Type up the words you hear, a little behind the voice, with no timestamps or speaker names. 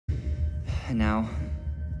And now,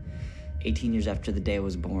 18 years after the day I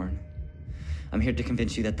was born, I'm here to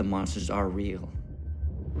convince you that the monsters are real.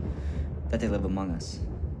 That they live among us.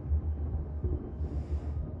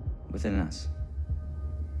 Within us.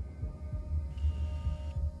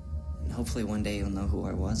 And hopefully one day you'll know who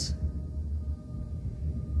I was.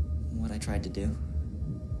 And what I tried to do.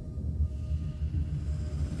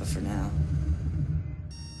 But for now...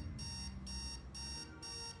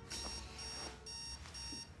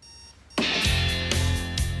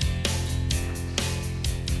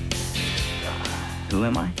 Who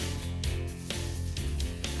am I?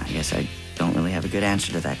 I guess I don't really have a good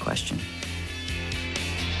answer to that question.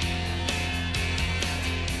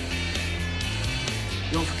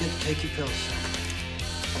 Don't forget to take your pills.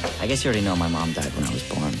 I guess you already know my mom died when I was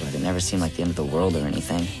born, but it never seemed like the end of the world or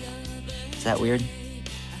anything. Is that weird?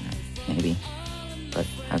 Maybe. But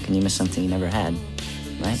how can you miss something you never had,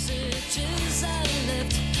 right?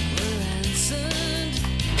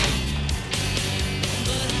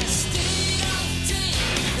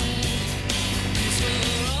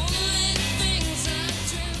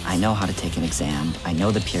 I know how to take an exam. I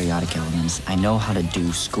know the periodic elements. I know how to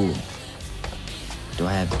do school. Do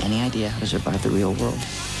I have any idea how to survive the real world?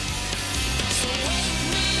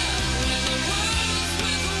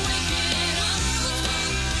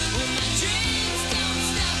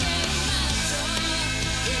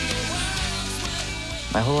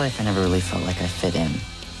 My whole life, I never really felt like I fit in.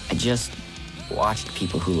 I just watched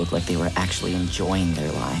people who looked like they were actually enjoying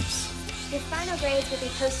their lives. Your final grades will be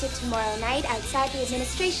posted tomorrow night outside the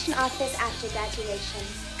administration office after graduation.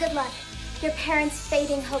 Good luck. Your parents'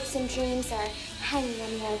 fading hopes and dreams are hanging on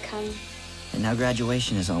your outcome. And now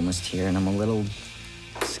graduation is almost here, and I'm a little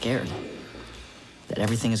scared that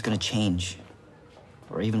everything is going to change.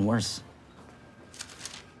 Or even worse,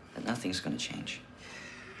 that nothing's going to change.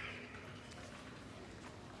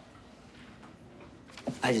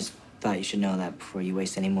 I just thought you should know that before you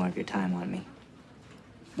waste any more of your time on me.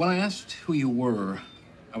 When I asked who you were,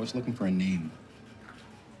 I was looking for a name.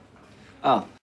 Oh.